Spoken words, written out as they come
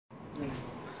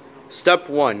Step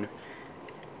 1.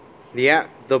 The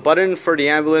button for the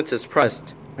ambulance is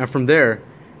pressed, and from there,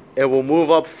 it will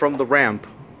move up from the ramp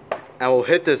and will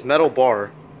hit this metal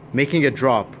bar, making it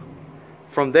drop.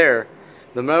 From there,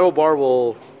 the metal bar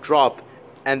will drop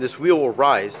and this wheel will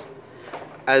rise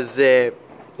as it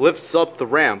lifts up the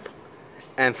ramp,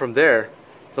 and from there,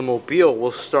 the mobile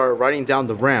will start riding down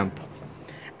the ramp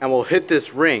and will hit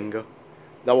this ring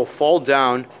that will fall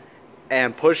down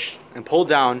and push and pull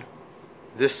down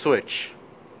this switch.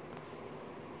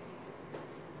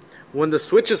 When the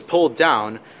switch is pulled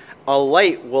down, a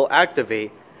light will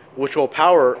activate, which will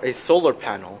power a solar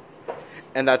panel,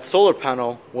 and that solar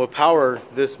panel will power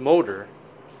this motor,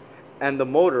 and the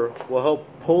motor will help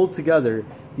pull together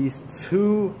these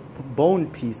two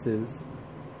bone pieces,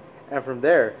 and from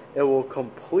there it will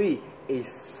complete a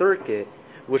circuit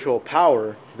which will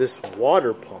power this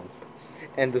water pump,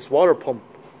 and this water pump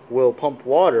will pump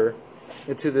water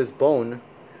into this bone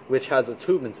which has a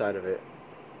tube inside of it.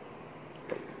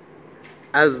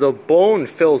 As the bone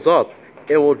fills up,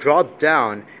 it will drop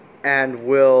down and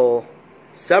will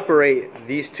separate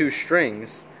these two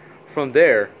strings. From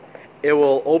there, it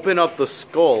will open up the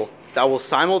skull that will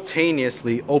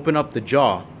simultaneously open up the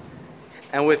jaw.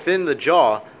 And within the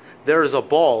jaw, there is a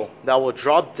ball that will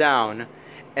drop down,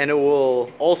 and it will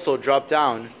also drop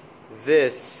down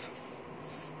this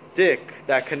stick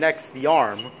that connects the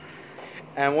arm.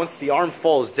 And once the arm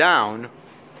falls down,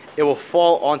 it will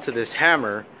fall onto this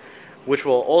hammer, which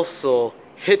will also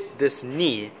hit this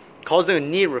knee, causing a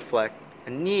knee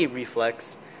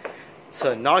reflex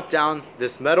to knock down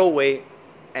this metal weight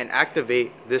and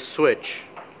activate this switch.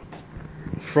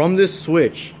 From this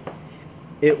switch,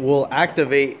 it will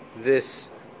activate this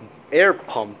air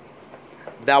pump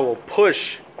that will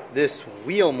push this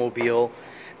wheelmobile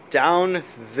down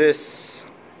this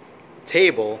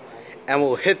table and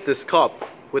will hit this cup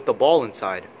with the ball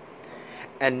inside.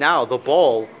 And now the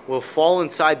ball will fall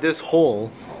inside this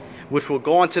hole, which will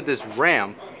go onto this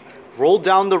ramp, roll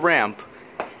down the ramp,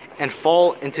 and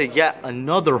fall into yet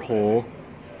another hole,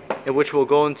 in which will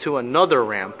go into another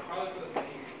ramp.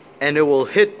 And it will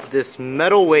hit this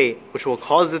metal weight, which will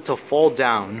cause it to fall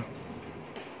down.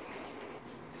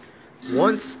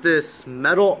 Once this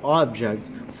metal object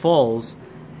falls,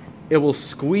 it will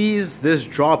squeeze this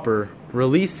dropper,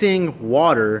 releasing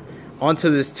water onto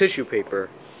this tissue paper.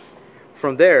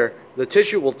 From there, the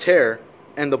tissue will tear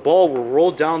and the ball will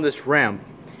roll down this ramp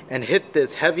and hit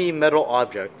this heavy metal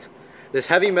object. This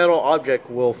heavy metal object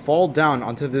will fall down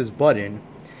onto this button,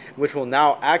 which will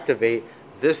now activate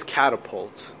this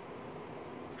catapult.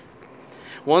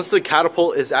 Once the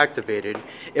catapult is activated,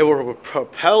 it will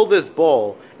propel this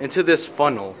ball into this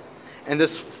funnel,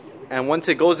 and once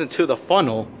it goes into the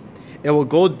funnel, it will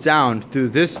go down through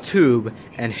this tube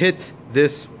and hit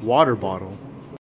this water bottle.